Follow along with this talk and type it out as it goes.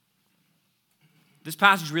This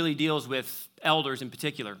passage really deals with elders in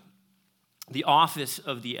particular, the office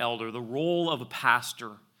of the elder, the role of a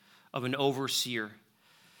pastor, of an overseer.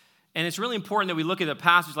 And it's really important that we look at a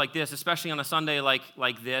passage like this, especially on a Sunday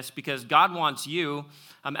like this, because God wants you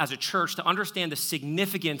as a church to understand the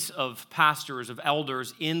significance of pastors, of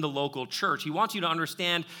elders in the local church. He wants you to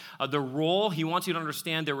understand the role. He wants you to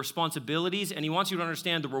understand their responsibilities, and he wants you to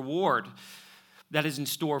understand the reward that is in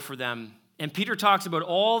store for them. And Peter talks about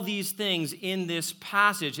all these things in this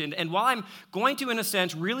passage. And while I'm going to, in a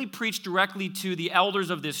sense, really preach directly to the elders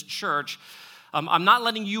of this church, I'm not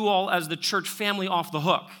letting you all as the church family off the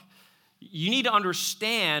hook. You need to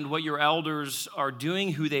understand what your elders are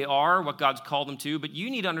doing, who they are, what God's called them to, but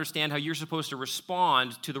you need to understand how you're supposed to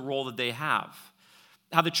respond to the role that they have,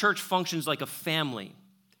 how the church functions like a family.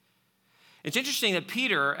 It's interesting that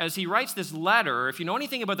Peter, as he writes this letter, if you know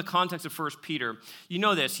anything about the context of 1 Peter, you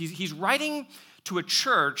know this. He's writing to a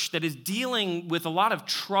church that is dealing with a lot of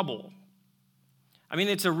trouble. I mean,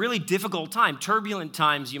 it's a really difficult time, turbulent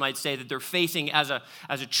times, you might say, that they're facing as a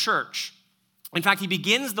church. In fact, he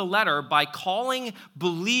begins the letter by calling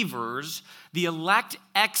believers the elect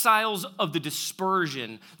exiles of the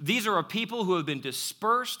dispersion. These are a people who have been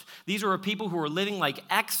dispersed. These are a people who are living like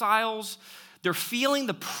exiles. They're feeling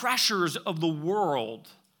the pressures of the world.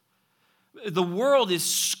 The world is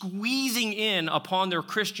squeezing in upon their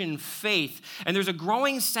Christian faith, and there's a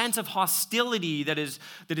growing sense of hostility that is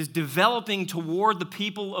developing toward the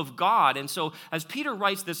people of God. And so as Peter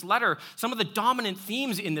writes this letter, some of the dominant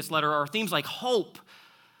themes in this letter are themes like hope,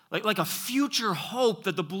 like a future hope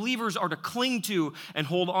that the believers are to cling to and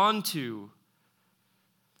hold on to.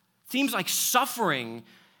 Themes like suffering,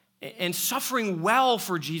 and suffering well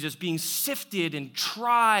for Jesus, being sifted and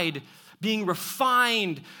tried, being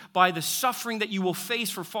refined by the suffering that you will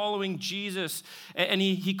face for following Jesus. And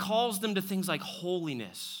he calls them to things like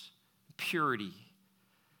holiness, purity.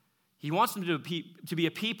 He wants them to be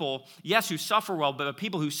a people, yes, who suffer well, but a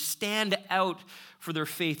people who stand out for their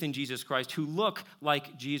faith in Jesus Christ, who look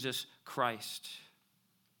like Jesus Christ.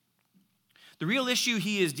 The real issue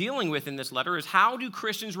he is dealing with in this letter is how do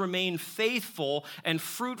Christians remain faithful and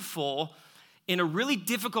fruitful in a really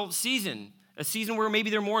difficult season, a season where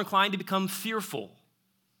maybe they're more inclined to become fearful.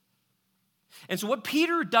 And so what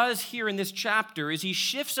Peter does here in this chapter is he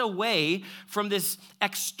shifts away from this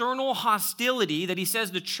external hostility that he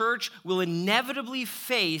says the church will inevitably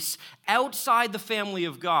face outside the family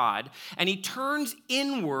of God, and he turns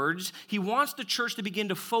inwards. He wants the church to begin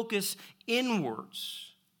to focus inwards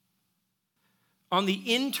on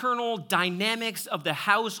the internal dynamics of the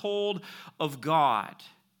household of God.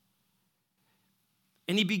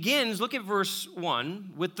 And he begins, look at verse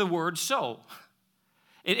 1, with the word so.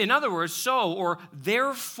 In other words, so or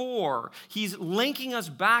therefore, he's linking us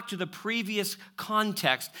back to the previous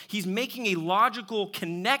context. He's making a logical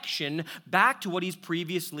connection back to what he's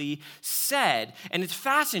previously said. And it's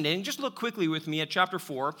fascinating. Just look quickly with me at chapter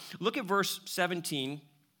 4. Look at verse 17.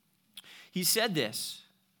 He said this.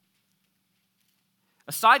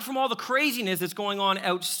 Aside from all the craziness that's going on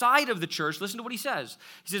outside of the church, listen to what he says.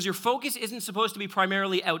 He says, your focus isn't supposed to be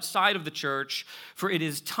primarily outside of the church, for it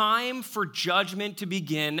is time for judgment to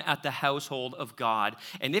begin at the household of God.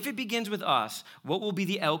 And if it begins with us, what will be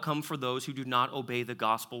the outcome for those who do not obey the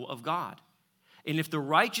gospel of God? And if the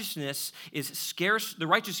righteous is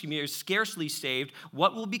scarcely saved,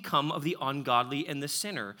 what will become of the ungodly and the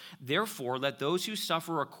sinner? Therefore, let those who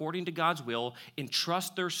suffer according to God's will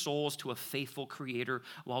entrust their souls to a faithful Creator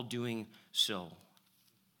while doing so.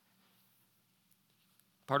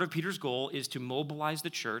 Part of Peter's goal is to mobilize the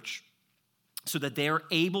church so that they are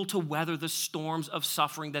able to weather the storms of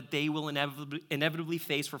suffering that they will inevitably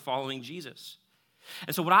face for following Jesus.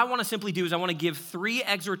 And so what I want to simply do is I want to give 3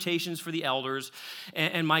 exhortations for the elders,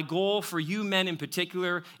 and my goal for you men in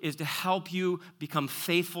particular is to help you become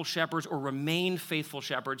faithful shepherds or remain faithful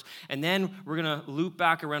shepherds. And then we're going to loop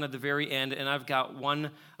back around at the very end, and I've got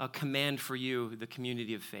one command for you, the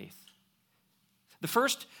community of faith. The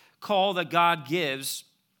first call that God gives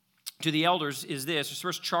to the elders is this, the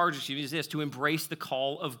first charge is this, to embrace the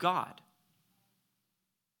call of God.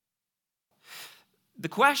 The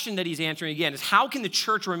question that he's answering again is, how can the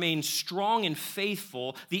church remain strong and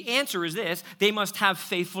faithful? The answer is this: they must have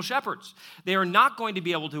faithful shepherds. They are not going to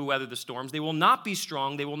be able to weather the storms. They will not be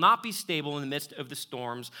strong. They will not be stable in the midst of the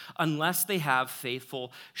storms unless they have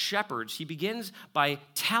faithful shepherds. He begins by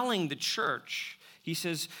telling the church, he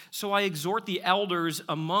says, so I exhort the elders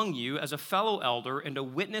among you as a fellow elder and a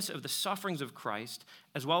witness of the sufferings of Christ,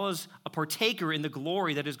 as well as a partaker in the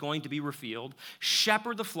glory that is going to be revealed.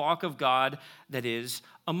 Shepherd the flock of God that is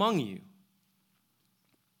among you.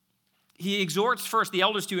 He exhorts first the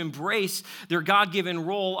elders to embrace their God-given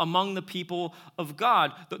role among the people of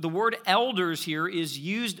God. The word elders here is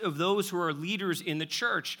used of those who are leaders in the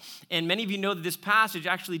church. And many of you know that this passage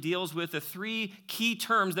actually deals with the three key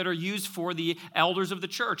terms that are used for the elders of the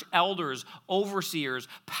church. Elders, overseers,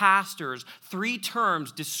 pastors. Three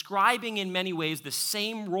terms describing in many ways the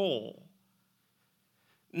same role.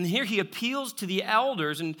 And here he appeals to the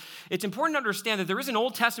elders, and it's important to understand that there is an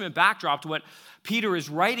Old Testament backdrop to what Peter is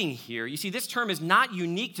writing here. You see, this term is not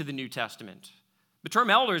unique to the New Testament. The term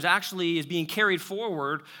elders actually is being carried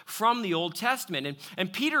forward from the Old Testament.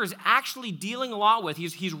 And Peter is actually dealing a lot with,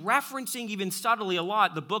 he's referencing even subtly a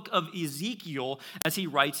lot, the book of Ezekiel as he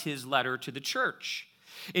writes his letter to the church.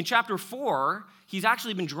 In chapter 4, he's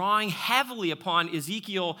actually been drawing heavily upon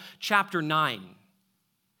Ezekiel chapter 9.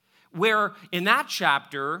 Where in that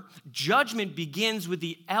chapter, judgment begins with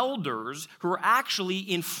the elders who are actually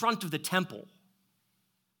in front of the temple,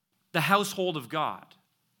 the household of God.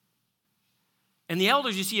 And the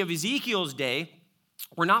elders, you see, of Ezekiel's day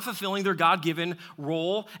were not fulfilling their God-given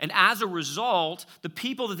role, and as a result, the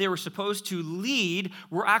people that they were supposed to lead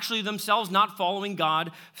were actually themselves not following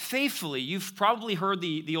God faithfully. You've probably heard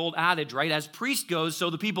the old adage, right? As priest goes, so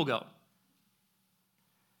the people go.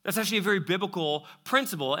 That's actually a very biblical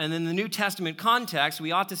principle. And in the New Testament context,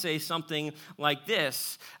 we ought to say something like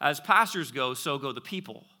this: as pastors go, so go the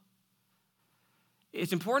people.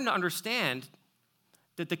 It's important to understand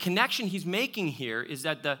that the connection he's making here is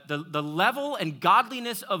that the level and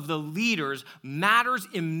godliness of the leaders matters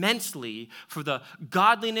immensely for the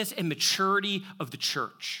godliness and maturity of the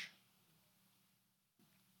church.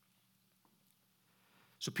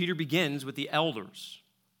 So Peter begins with the elders.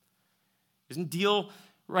 He doesn't deal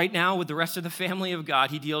right now with the rest of the family of God.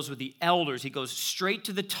 He deals with the elders. He goes straight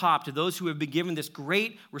to the top, to those who have been given this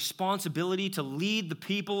great responsibility to lead the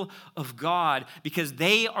people of God, because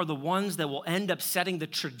they are the ones that will end up setting the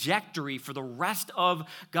trajectory for the rest of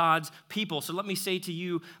God's people. So let me say to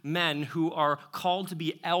you, men who are called to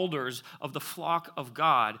be elders of the flock of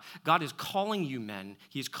God, God is calling you, men.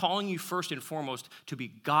 He is calling you first and foremost to be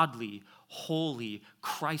godly, holy,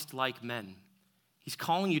 Christ-like men. He's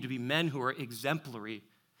calling you to be men who are exemplary.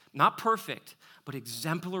 Not perfect, but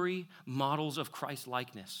exemplary models of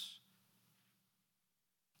Christ-likeness.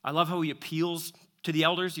 I love how he appeals to the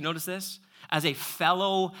elders. You notice this? As a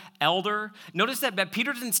fellow elder. Notice that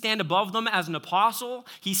Peter doesn't stand above them as an apostle.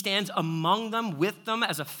 He stands among them, with them,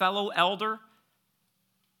 as a fellow elder.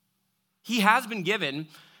 He has been given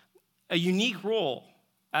a unique role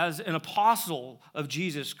as an apostle of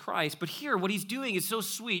Jesus Christ. But here, what he's doing is so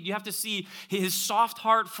sweet. You have to see his soft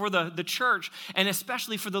heart for the church, and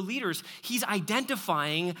especially for the leaders. He's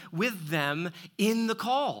identifying with them in the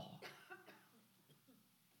call.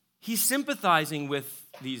 He's sympathizing with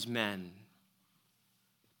these men.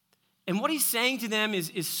 And what he's saying to them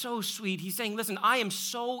is so sweet. He's saying, listen, I am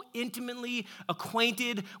so intimately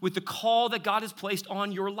acquainted with the call that God has placed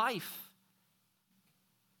on your life.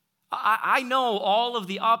 I know all of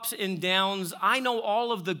the ups and downs. I know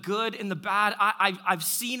all of the good and the bad. I've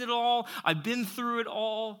seen it all. I've been through it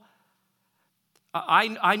all.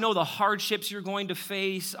 I know the hardships you're going to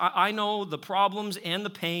face. I know the problems and the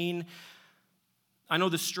pain. I know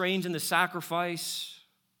the strains and the sacrifice.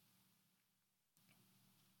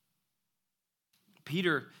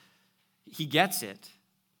 Peter, he gets it.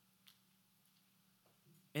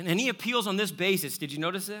 And he appeals on this basis. Did you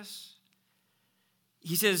notice this?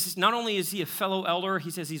 He says not only is he a fellow elder, he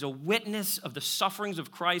says he's a witness of the sufferings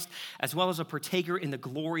of Christ as well as a partaker in the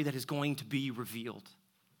glory that is going to be revealed.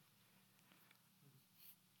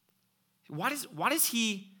 Why does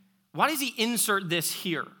he insert this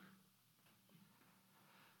here?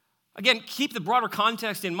 Again, keep the broader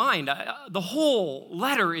context in mind. The whole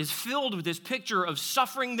letter is filled with this picture of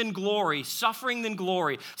suffering then glory, suffering then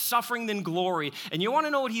glory, suffering then glory. And you want to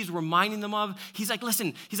know what he's reminding them of? He's like,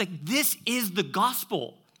 listen, this is the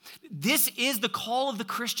gospel. This is the call of the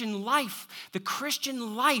Christian life. The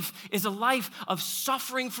Christian life is a life of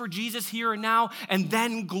suffering for Jesus here and now, and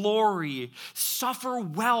then glory. Suffer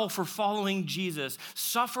well for following Jesus.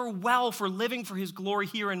 Suffer well for living for his glory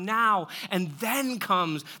here and now. And then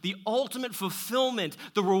comes the ultimate fulfillment,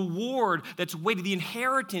 the reward that's waiting, the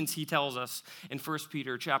inheritance, he tells us in 1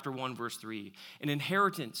 Peter chapter 1, verse 3. An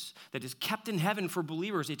inheritance that is kept in heaven for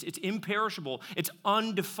believers. It's imperishable. It's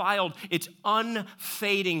undefiled. It's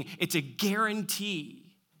unfading. It's a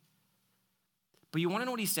guarantee. But you want to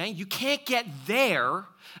know what he's saying? You can't get there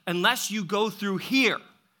unless you go through here.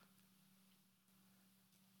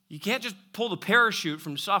 You can't just pull the parachute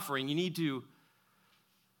from suffering. You need to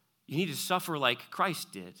suffer like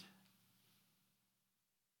Christ did.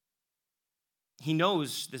 He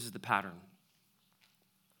knows this is the pattern.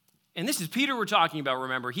 And this is Peter we're talking about,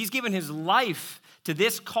 remember. He's given his life to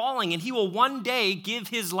this calling, and he will one day give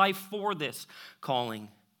his life for this calling.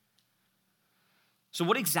 So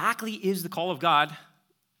what exactly is the call of God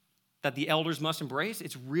that the elders must embrace?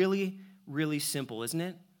 It's really, really simple, isn't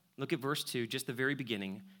it? Look at verse 2, just the very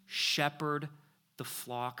beginning. Shepherd the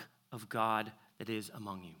flock of God that is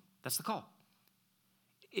among you. That's the call.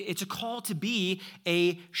 It's a call to be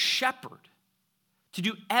a shepherd, to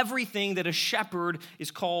do everything that a shepherd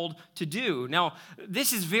is called to do. Now,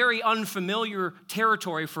 this is very unfamiliar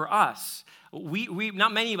territory for us. We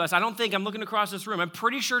not many of us, I don't think, I'm looking across this room, I'm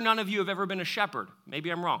pretty sure none of you have ever been a shepherd. Maybe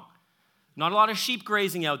I'm wrong. Not a lot of sheep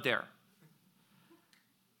grazing out there.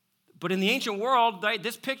 But in the ancient world,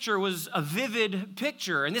 this picture was a vivid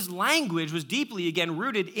picture, and this language was deeply, again,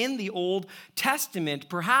 rooted in the Old Testament.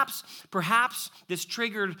 Perhaps this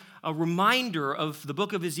triggered a reminder of the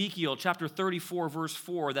book of Ezekiel, chapter 34, verse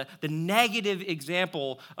 4, that the negative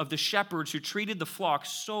example of the shepherds who treated the flock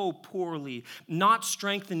so poorly, not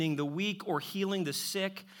strengthening the weak or healing the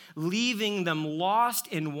sick, leaving them lost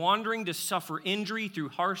and wandering to suffer injury through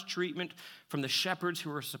harsh treatment from the shepherds who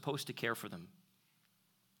were supposed to care for them.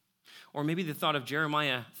 Or maybe the thought of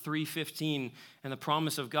Jeremiah 3:15 and the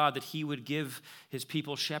promise of God that he would give his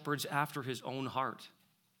people shepherds after his own heart,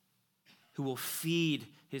 who will feed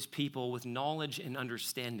his people with knowledge and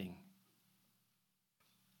understanding.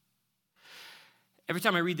 Every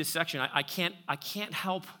time I read this section, I can't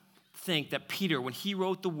help think that Peter, when he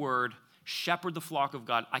wrote the word, shepherd the flock of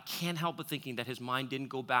God, I can't help but thinking that his mind didn't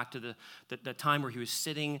go back to the time where he was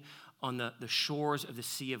sitting on the shores of the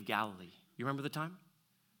Sea of Galilee. You remember the time?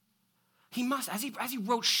 He must, as he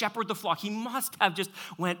wrote shepherd the flock, he must have just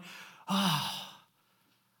went, oh.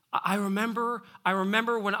 I remember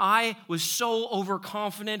when I was so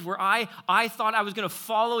overconfident, where I thought I was going to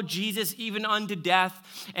follow Jesus even unto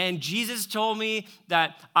death, and Jesus told me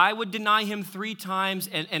that I would deny him 3 times,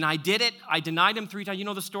 and I did it. I denied him 3 times. You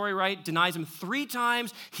know the story, right? Denies him 3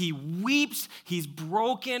 times. He weeps. He's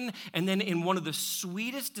broken. And then in one of the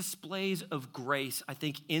sweetest displays of grace, I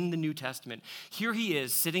think, in the New Testament, here he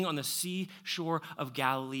is sitting on the seashore of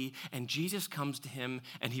Galilee, and Jesus comes to him,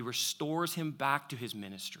 and he restores him back to his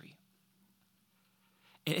ministry.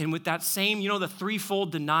 And with that same, the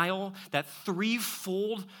threefold denial, that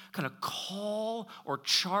threefold kind of call or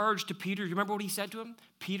charge to Peter, you remember what he said to him?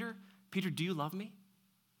 Peter, do you love me?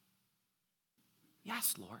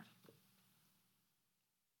 Yes, Lord.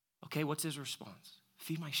 Okay, what's his response?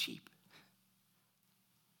 Feed my sheep.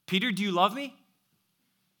 Peter, do you love me?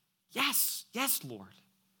 Yes, Lord.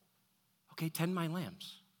 Okay, tend my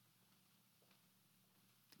lambs.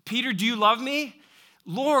 Peter, do you love me?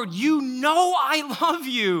 Lord, you know I love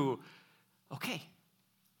you. Okay,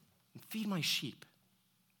 feed my sheep.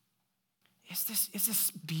 It's this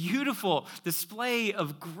beautiful display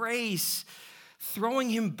of grace, throwing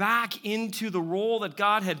him back into the role that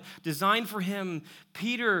God had designed for him.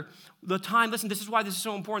 Peter, listen, this is why this is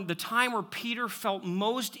so important. The time where Peter felt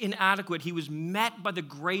most inadequate, he was met by the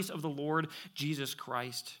grace of the Lord Jesus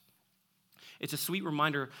Christ. It's a sweet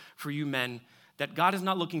reminder for you men that God is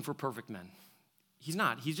not looking for perfect men. He's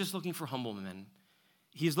not. He's just looking for humble men.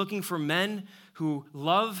 He's looking for men who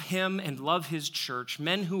love him and love his church,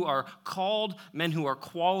 men who are called, men who are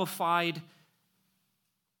qualified.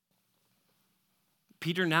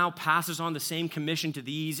 Peter now passes on the same commission to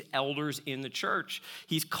these elders in the church.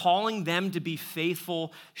 He's calling them to be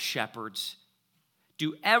faithful shepherds.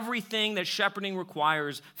 Do everything that shepherding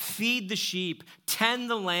requires. Feed the sheep,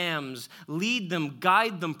 tend the lambs, lead them,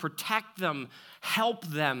 guide them, protect them, help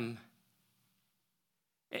them.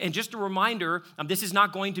 And just a reminder, this is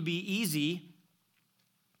not going to be easy.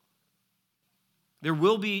 There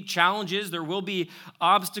will be challenges, there will be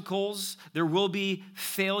obstacles, there will be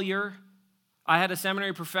failure. I had a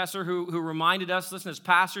seminary professor who reminded us, listen, as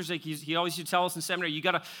pastors, like he always used to tell us in seminary, you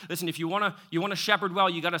gotta, listen, if you wanna shepherd well,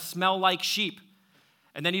 you gotta smell like sheep.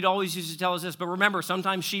 And then he'd always used to tell us this, but remember,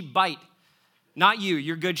 sometimes sheep bite. Not you,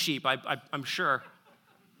 you're good sheep, I'm sure.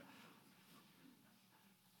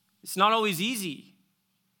 It's not always easy.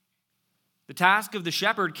 The task of the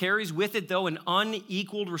shepherd carries with it, though, an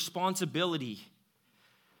unequaled responsibility.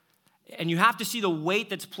 And you have to see the weight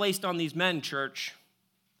that's placed on these men, church.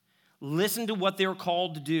 Listen to what they're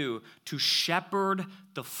called to do, to shepherd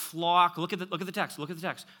the flock. Look at the text. Look at the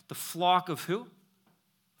text. The flock of who?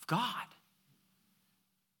 Of God.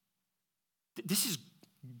 This is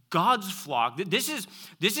God's flock. This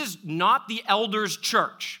is not the elders'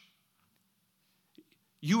 church.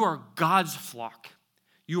 You are God's flock.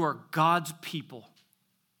 You are God's people.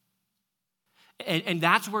 And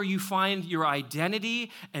that's where you find your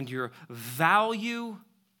identity and your value.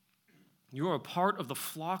 You're a part of the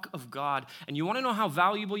flock of God. And you want to know how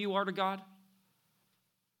valuable you are to God?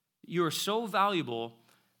 You are so valuable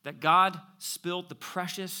that God spilled the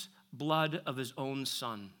precious blood of his own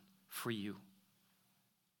son for you.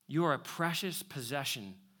 You are a precious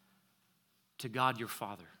possession to God your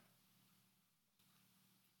Father.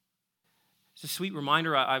 It's a sweet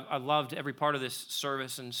reminder. I loved every part of this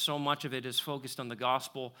service, and so much of it is focused on the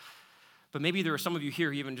gospel. But maybe there are some of you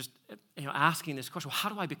here even just asking this question, well, how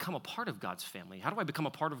do I become a part of God's family? How do I become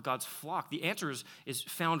a part of God's flock? The answer is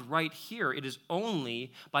found right here. It is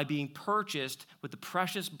only by being purchased with the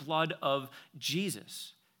precious blood of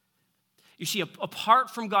Jesus. You see,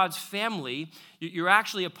 apart from God's family, you're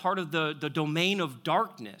actually a part of the domain of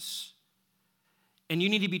darkness. And you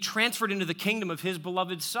need to be transferred into the kingdom of his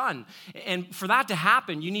beloved son. And for that to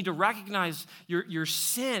happen, you need to recognize your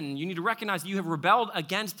sin. You need to recognize that you have rebelled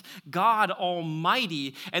against God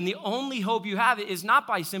Almighty. And the only hope you have is not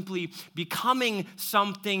by simply becoming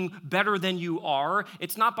something better than you are.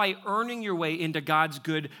 It's not by earning your way into God's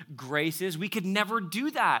good graces. We could never do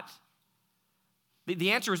that.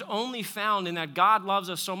 The answer is only found in that God loves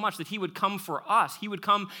us so much that he would come for us. He would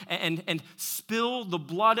come and spill the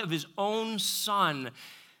blood of his own son.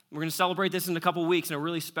 We're going to celebrate this in a couple weeks in a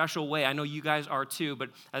really special way. I know you guys are too, but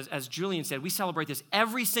as Julian said, we celebrate this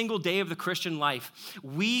every single day of the Christian life.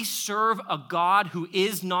 We serve a God who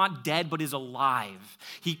is not dead but is alive.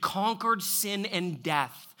 He conquered sin and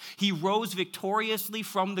death. He rose victoriously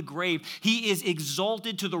from the grave. He is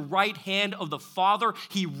exalted to the right hand of the Father.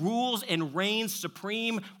 He rules and reigns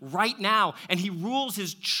supreme right now, and he rules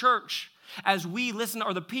his church. As we, listen,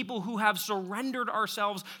 are the people who have surrendered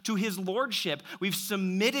ourselves to his lordship. We've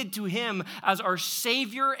submitted to him as our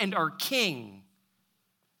Savior and our King.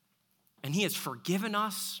 And he has forgiven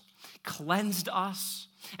us, cleansed us,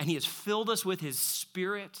 and he has filled us with his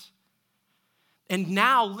Spirit. And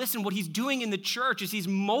now, listen, what he's doing in the church is he's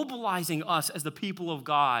mobilizing us as the people of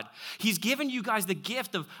God. He's given you guys the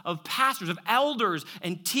gift of pastors, of elders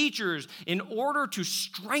and teachers in order to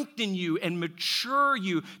strengthen you and mature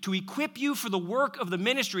you, to equip you for the work of the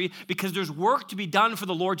ministry, because there's work to be done for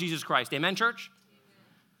the Lord Jesus Christ. Amen, church?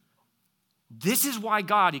 Amen. This is why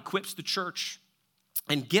God equips the church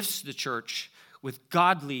and gifts the church with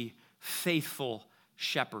godly, faithful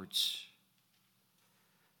shepherds.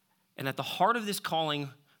 And at the heart of this calling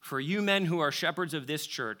for you men who are shepherds of this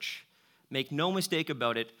church, make no mistake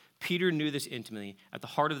about it, Peter knew this intimately. At the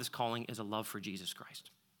heart of this calling is a love for Jesus Christ.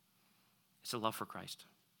 It's a love for Christ.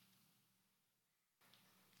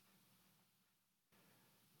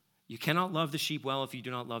 You cannot love the sheep well if you do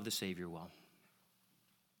not love the Savior well.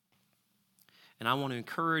 And I want to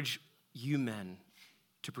encourage you men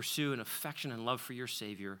to pursue an affection and love for your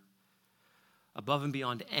Savior above and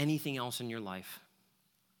beyond anything else in your life,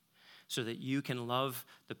 so that you can love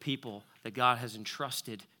the people that God has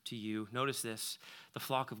entrusted to you. Notice this, the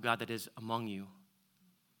flock of God that is among you.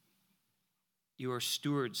 You are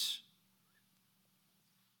stewards.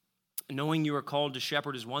 Knowing you are called to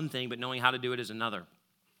shepherd is one thing, but knowing how to do it is another.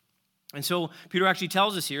 And so Peter actually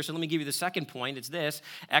tells us here, so let me give you the second point. It's this,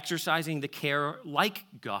 exercising the care like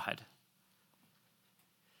God.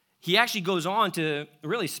 He actually goes on to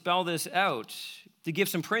really spell this out, to give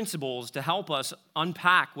some principles to help us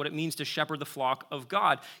unpack what it means to shepherd the flock of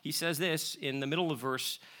God. He says this in the middle of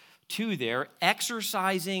verse 2 there,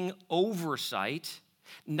 exercising oversight,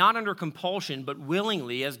 not under compulsion, but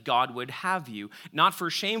willingly as God would have you, not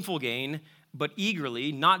for shameful gain, but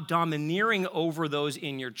eagerly, not domineering over those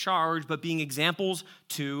in your charge, but being examples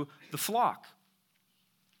to the flock.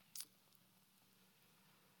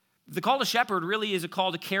 The call to shepherd really is a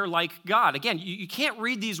call to care like God. Again, you can't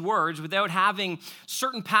read these words without having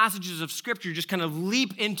certain passages of Scripture just kind of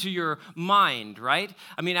leap into your mind, right?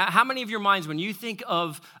 I mean, how many of your minds, when you think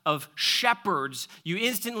of shepherds, you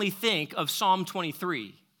instantly think of Psalm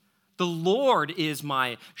 23? The Lord is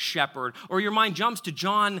my shepherd. Or your mind jumps to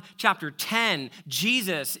John chapter 10.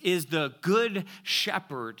 Jesus is the good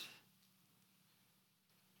shepherd.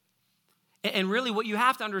 And really what you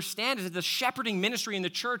have to understand is that the shepherding ministry in the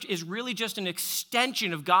church is really just an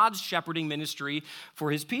extension of God's shepherding ministry for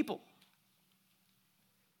his people.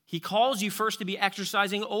 He calls you first to be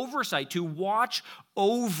exercising oversight, to watch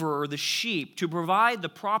over the sheep, to provide the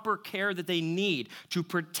proper care that they need, to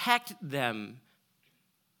protect them.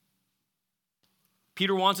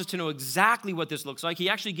 Peter wants us to know exactly what this looks like. He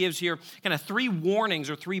actually gives here kind of 3 warnings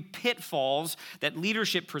or 3 pitfalls that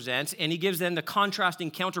leadership presents, and he gives them the contrasting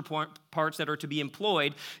counterparts that are to be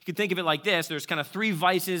employed. You can think of it like this. There's kind of 3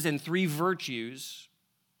 vices and 3 virtues.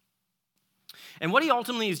 And what he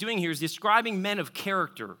ultimately is doing here is describing men of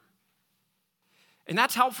character. And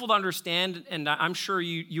that's helpful to understand, and I'm sure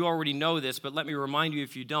you already know this, but let me remind you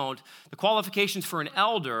if you don't. The qualifications for an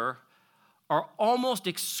elder are almost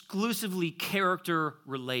exclusively character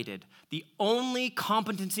related. The only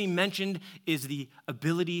competency mentioned is the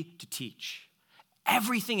ability to teach.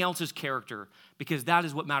 Everything else is character, because that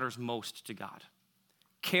is what matters most to God.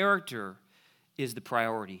 Character is the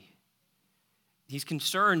priority. He's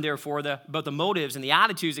concerned, therefore, about the motives and the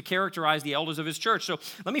attitudes that characterize the elders of his church. So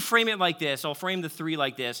let me frame it like this. I'll frame the three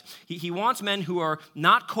like this. He wants men who are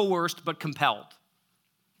not coerced but compelled.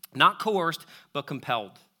 Not coerced but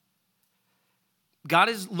compelled. God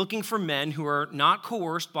is looking for men who are not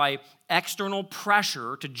coerced by external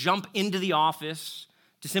pressure to jump into the office,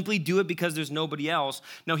 to simply do it because there's nobody else.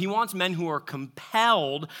 No, he wants men who are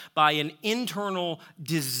compelled by an internal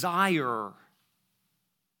desire.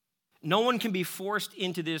 No one can be forced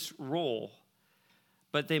into this role,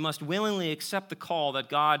 but they must willingly accept the call that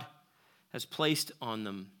God has placed on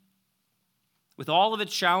them. With all of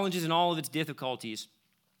its challenges and all of its difficulties,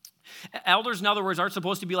 elders, in other words, aren't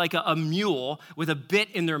supposed to be like a mule with a bit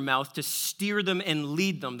in their mouth to steer them and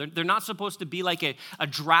lead them. They're not supposed to be like a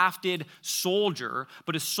drafted soldier,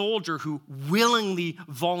 but a soldier who willingly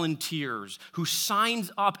volunteers, who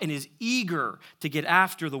signs up and is eager to get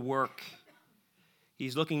after the work.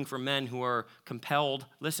 He's looking for men who are compelled,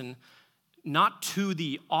 listen, not to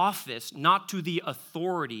the office, not to the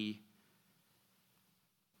authority,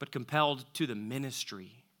 but compelled to the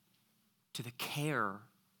ministry, to the care,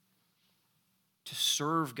 to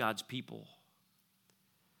serve God's people.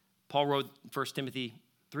 Paul wrote in 1 Timothy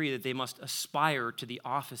 3 that they must aspire to the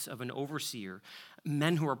office of an overseer.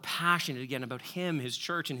 Men who are passionate, again, about him, his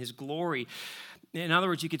church, and his glory. In other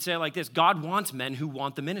words, you could say it like this: God wants men who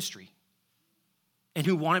want the ministry and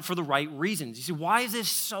who want it for the right reasons. You see, why is this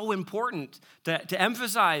so important to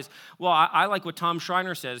emphasize? Well, I like what Tom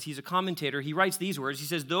Schreiner says. He's a commentator. He writes these words. He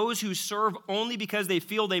says, those who serve only because they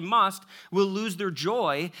feel they must will lose their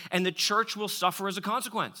joy, and the church will suffer as a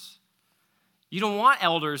consequence. You don't want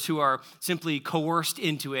elders who are simply coerced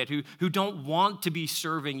into it, who don't want to be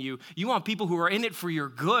serving you. You want people who are in it for your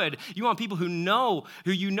good. You want people who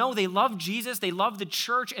you know they love Jesus, they love the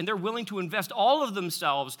church, and they're willing to invest all of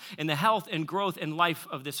themselves in the health and growth and life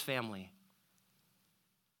of this family.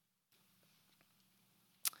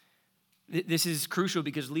 This is crucial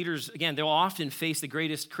because leaders, again, they'll often face the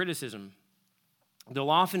greatest criticism. They'll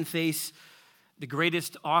often face the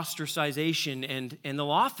greatest ostracization, and they'll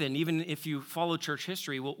often, even if you follow church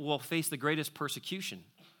history, will face the greatest persecution.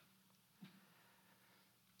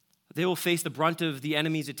 They will face the brunt of the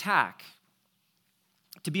enemy's attack.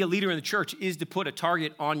 To be a leader in the church is to put a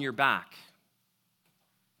target on your back.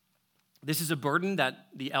 This is a burden that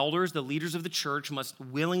the elders, the leaders of the church, must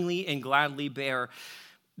willingly and gladly bear.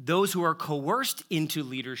 Those who are coerced into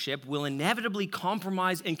leadership will inevitably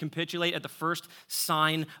compromise and capitulate at the first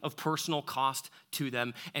sign of personal cost to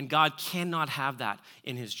them, and God cannot have that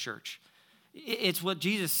in his church. It's what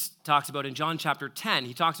Jesus talks about in John chapter 10.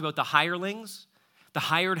 He talks about the hirelings, the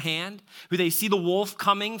hired hand, who they see the wolf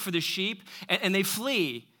coming for the sheep, and they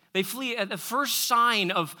flee. They flee at the first sign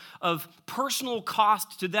of personal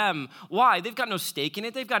cost to them. Why? They've got no stake in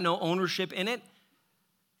it. They've got no ownership in it.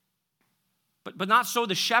 But not so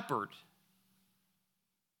the shepherd.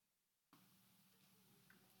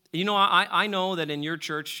 You know, I know that in your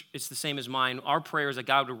church, it's the same as mine. Our prayer is that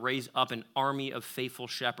God would raise up an army of faithful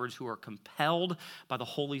shepherds who are compelled by the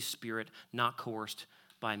Holy Spirit, not coerced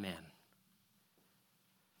by man.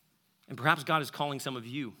 And perhaps God is calling some of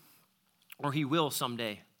you, or he will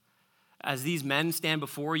someday. As these men stand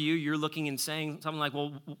before you, you're looking and saying something like,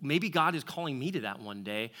 well, maybe God is calling me to that one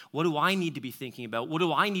day. What do I need to be thinking about? What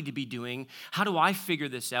do I need to be doing? How do I figure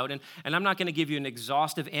this out? And I'm not going to give you an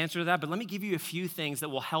exhaustive answer to that, but let me give you a few things that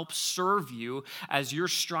will help serve you as you're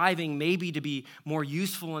striving maybe to be more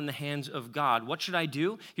useful in the hands of God. What should I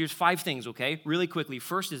do? Here's 5 things, okay? Really quickly.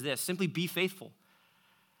 First is this: simply be faithful.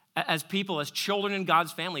 As people, as children in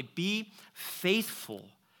God's family, be faithful.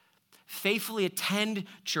 Faithfully attend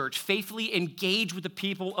church, faithfully engage with the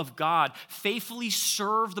people of God, faithfully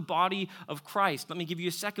serve the body of Christ. Let me give you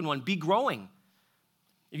a second one: be growing.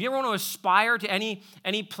 If you ever want to aspire to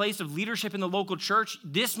any place of leadership in the local church,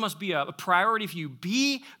 this must be a priority for you.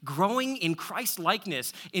 Be growing in Christ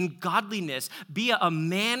likeness, in godliness. Be a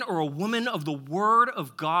man or a woman of the Word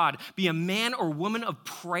of God. Be a man or woman of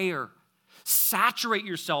prayer. Saturate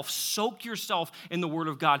yourself, soak yourself in the Word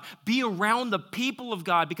of God. Be around the people of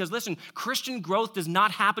God, because listen, Christian growth does not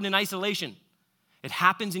happen in isolation. It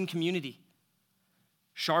happens in community.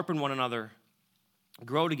 Sharpen one another.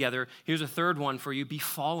 Grow together. Here's a third one for you: be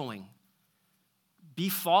following. be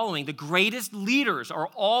following. The greatest leaders are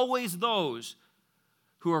always those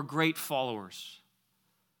who are great followers.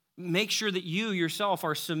 Make sure that you yourself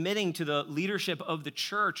are submitting to the leadership of the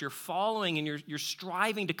church. You're following and you're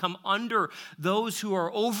striving to come under those who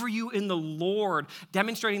are over you in the Lord,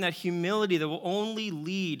 demonstrating that humility that will only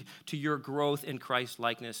lead to your growth in Christ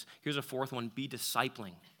likeness. Here's a fourth one: be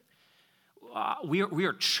discipling. We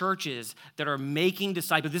are churches that are making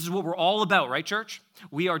disciples. This is what we're all about, right, church?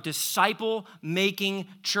 We are disciple-making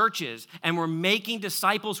churches, and we're making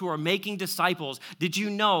disciples who are making disciples. Did you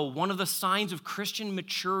know one of the signs of Christian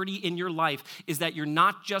maturity in your life is that you're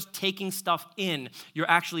not just taking stuff in,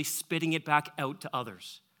 you're actually spitting it back out to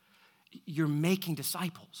others. You're making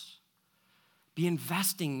disciples. Be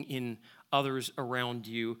investing in others around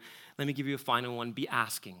you. Let me give you a final one: be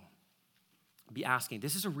asking. Be asking.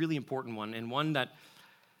 This is a really important one, and one that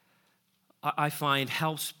I find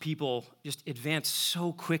helps people just advance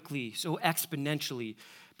so quickly, so exponentially.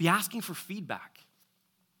 Be asking for feedback.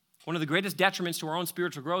 One of the greatest detriments to our own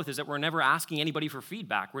spiritual growth is that we're never asking anybody for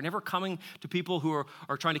feedback. We're never coming to people who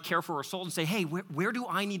are trying to care for our souls and say, hey, where do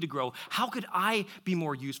I need to grow? How could I be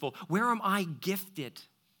more useful? Where am I gifted?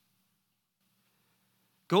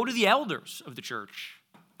 Go to the elders of the church.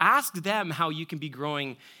 Ask them how you can be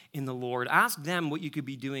growing in the Lord. Ask them what you could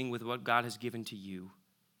be doing with what God has given to you.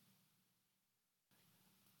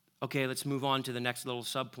 Okay, let's move on to the next little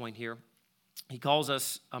sub-point here. He calls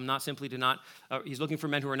us not simply to not, he's looking for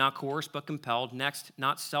men who are not coerced but compelled. Next,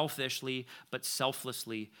 not selfishly but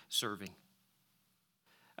selflessly serving.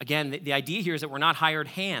 Again, the idea here is that we're not hired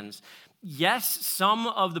hands. Yes, some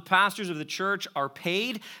of the pastors of the church are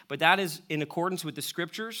paid, but that is in accordance with the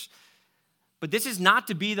scriptures. But this is not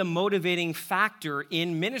to be the motivating factor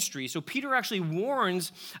in ministry. So Peter actually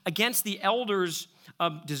warns against the elders'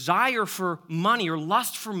 desire for money or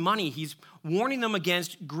lust for money. He's warning them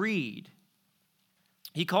against greed.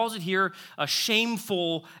 He calls it here a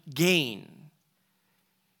shameful gain.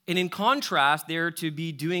 And in contrast, they're to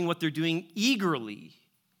be doing what they're doing eagerly.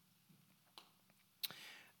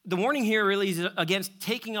 The warning here really is against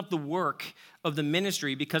taking up the work of the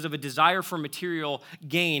ministry because of a desire for material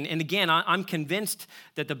gain. And again, I'm convinced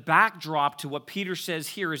that the backdrop to what Peter says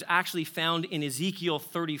here is actually found in Ezekiel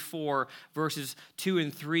 34, verses 2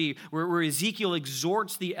 and 3, where Ezekiel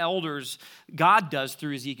exhorts the elders, God does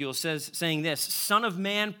through Ezekiel, saying this: Son of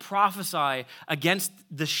man, prophesy against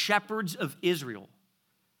the shepherds of Israel.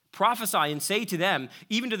 Prophesy and say to them,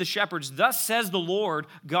 even to the shepherds, thus says the Lord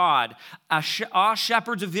God,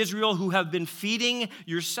 shepherds of Israel who have been feeding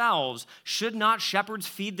yourselves, should not shepherds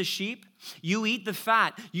feed the sheep? You eat the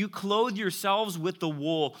fat, you clothe yourselves with the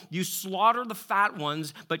wool, you slaughter the fat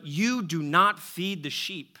ones, but you do not feed the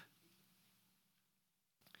sheep.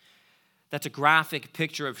 That's a graphic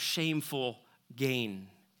picture of shameful gain,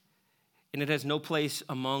 and it has no place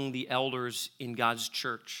among the elders in God's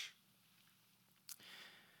church.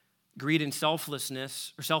 Greed and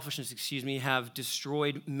selfishness, have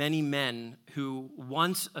destroyed many men who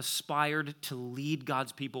once aspired to lead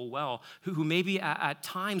God's people well, who maybe at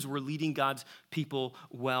times were leading God's people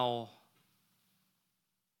well.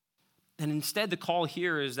 And instead, the call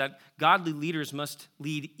here is that godly leaders must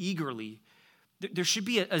lead eagerly. There should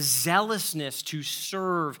be a zealousness to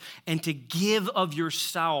serve and to give of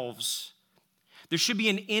yourselves. There should be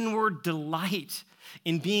an inward delight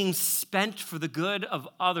in being spent for the good of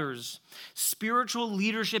others. Spiritual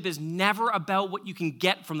leadership is never about what you can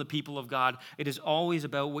get from the people of God. It is always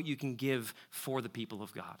about what you can give for the people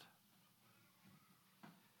of God.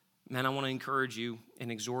 Man, I want to encourage you and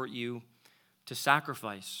exhort you to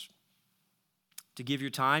sacrifice, to give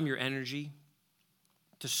your time, your energy,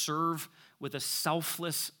 to serve with a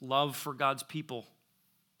selfless love for God's people,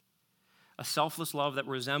 a selfless love that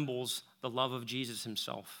resembles the love of Jesus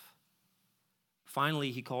himself.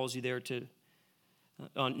 Finally, he calls you there to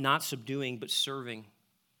not subduing, but serving.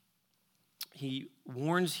 He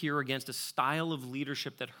warns here against a style of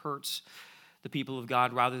leadership that hurts the people of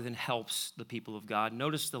God rather than helps the people of God.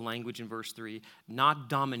 Notice the language in verse 3, not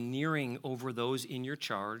domineering over those in your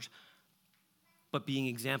charge, but being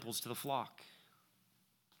examples to the flock.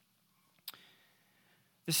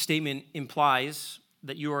 This statement implies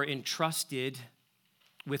that you are entrusted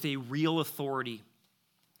with a real authority.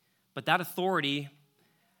 But that authority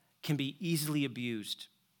can be easily abused.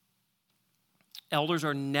 Elders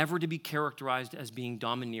are never to be characterized as being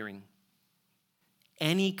domineering.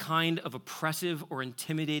 Any kind of oppressive or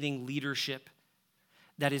intimidating leadership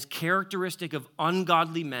that is characteristic of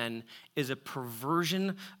ungodly men is a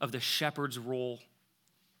perversion of the shepherd's role.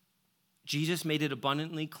 Jesus made it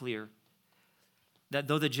abundantly clear that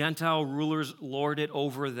though the Gentile rulers lord it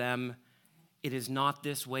over them, it is not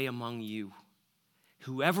this way among you.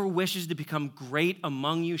 Whoever wishes to become great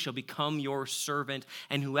among you shall become your servant,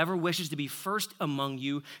 and whoever wishes to be first among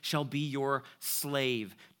you shall be your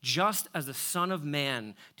slave, just as the Son of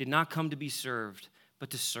Man did not come to be served, but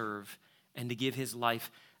to serve and to give his life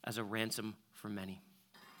as a ransom for many.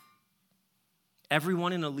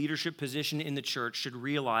 Everyone in a leadership position in the church should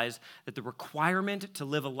realize that the requirement to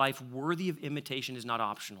live a life worthy of imitation is not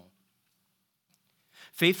optional.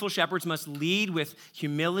 Faithful shepherds must lead with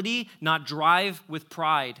humility, not drive with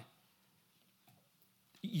pride.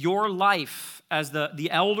 Your life as the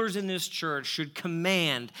elders in this church should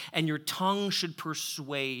command, and your tongue should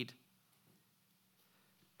persuade.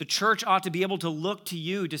 The church ought to be able to look to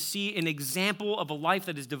you to see an example of a life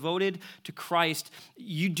that is devoted to Christ.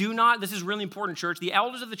 You do not, this is really important, church, the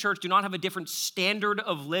elders of the church do not have a different standard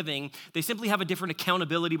of living. They simply have a different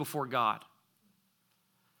accountability before God.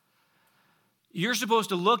 You're supposed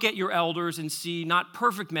to look at your elders and see not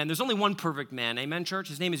perfect men. There's only one perfect man. Amen, church?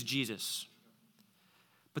 His name is Jesus.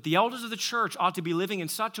 But the elders of the church ought to be living in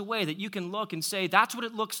such a way that you can look and say, that's what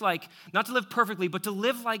it looks like, not to live perfectly, but to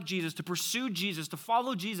live like Jesus, to pursue Jesus, to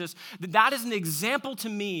follow Jesus. That is an example to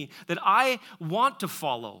me that I want to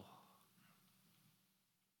follow.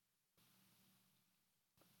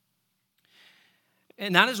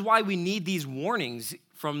 And that is why we need these warnings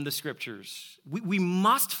from the scriptures. We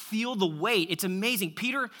must feel the weight. It's amazing.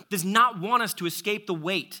 Peter does not want us to escape the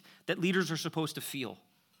weight that leaders are supposed to feel.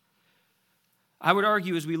 I would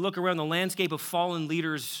argue as we look around the landscape of fallen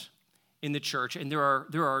leaders in the church, and there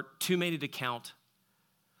are too many to count,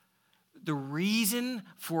 the reason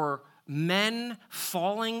for men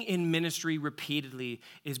falling in ministry repeatedly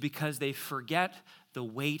is because they forget the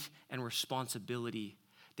weight and responsibility.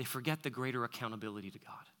 They forget the greater accountability to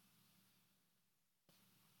God.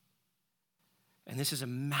 And this is a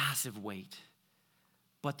massive weight.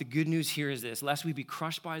 But the good news here is this: lest we be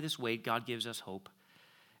crushed by this weight, God gives us hope.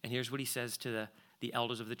 And here's what he says to the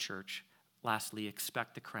elders of the church. Lastly,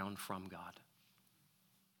 expect the crown from God.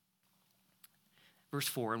 Verse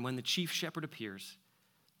 4, and when the chief shepherd appears,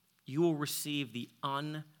 you will receive the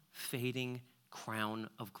unfading crown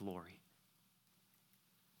of glory.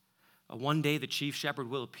 One day the chief shepherd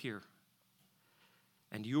will appear,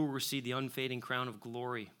 and you will receive the unfading crown of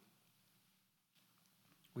glory.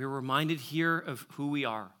 We are reminded here of who we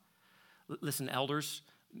are. Listen, elders,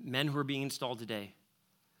 men who are being installed today,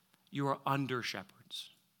 you are under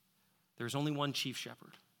shepherds. There's only one chief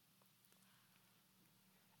shepherd.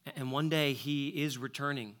 And one day he is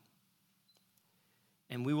returning,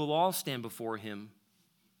 and we will all stand before him.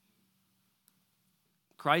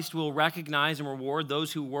 Christ will recognize and reward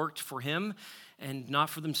those who worked for him and not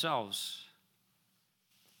for themselves.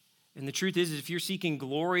 And the truth is if you're seeking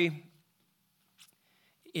glory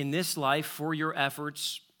in this life for your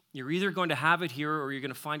efforts, you're either going to have it here or you're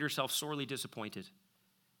going to find yourself sorely disappointed.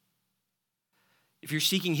 If you're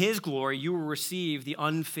seeking his glory, you will receive the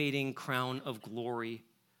unfading crown of glory.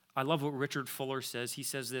 I love what Richard Fuller says. He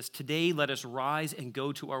says this: today let us rise and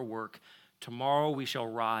go to our work. Tomorrow we shall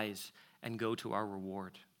rise and go to our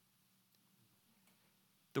reward.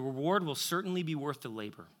 The reward will certainly be worth the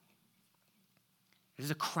labor. It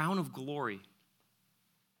is a crown of glory.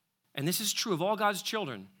 And this is true of all God's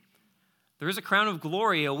children. There is a crown of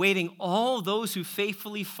glory awaiting all those who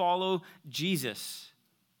faithfully follow Jesus.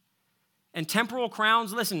 And temporal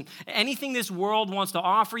crowns, listen, anything this world wants to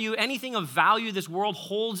offer you, anything of value this world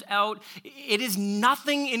holds out, it is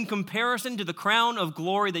nothing in comparison to the crown of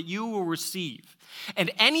glory that you will receive.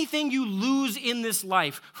 And anything you lose in this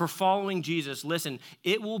life for following Jesus, listen,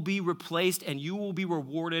 it will be replaced and you will be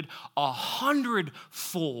rewarded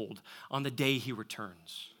 100-fold on the day he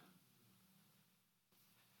returns.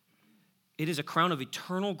 It is a crown of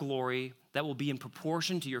eternal glory that will be in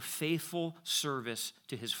proportion to your faithful service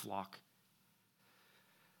to his flock.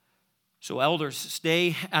 So elders,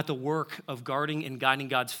 stay at the work of guarding and guiding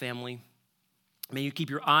God's family. May you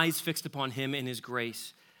keep your eyes fixed upon him and his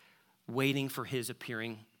grace, waiting for his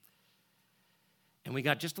appearing. And we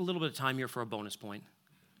got just a little bit of time here for a bonus point.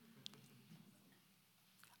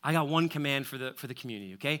 I got one command for the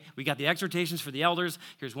community, okay? We got the exhortations for the elders.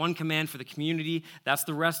 Here's one command for the community. That's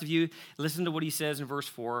the rest of you. Listen to what he says in verse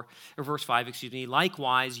 5.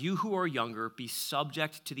 Likewise, you who are younger, be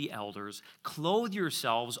subject to the elders. Clothe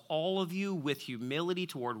yourselves, all of you, with humility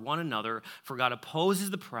toward one another. For God opposes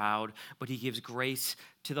the proud, but he gives grace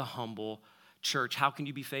to the humble. Church, how can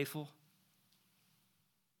you be faithful?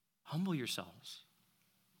 Humble yourselves.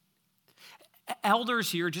 Elders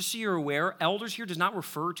here, just so you're aware, elders here does not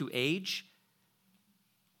refer to age.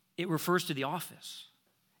 It refers to the office.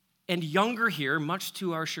 And younger here, much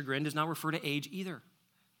to our chagrin, does not refer to age either.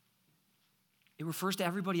 It refers to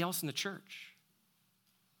everybody else in the church.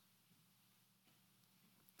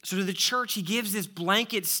 So to the church, he gives this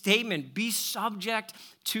blanket statement: be subject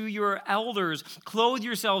to your elders. Clothe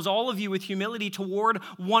yourselves, all of you, with humility toward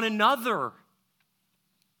one another.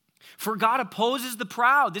 For God opposes the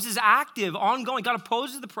proud. This is active, ongoing. God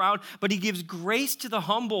opposes the proud, but he gives grace to the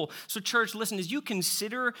humble. So church, listen, as you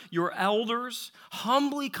consider your elders,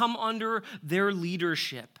 humbly come under their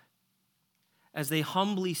leadership as they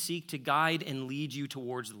humbly seek to guide and lead you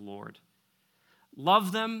towards the Lord.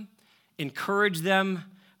 Love them, encourage them,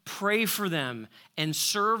 pray for them, and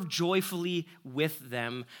serve joyfully with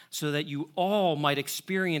them so that you all might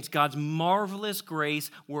experience God's marvelous grace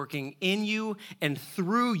working in you and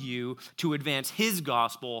through you to advance his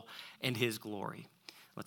gospel and his glory.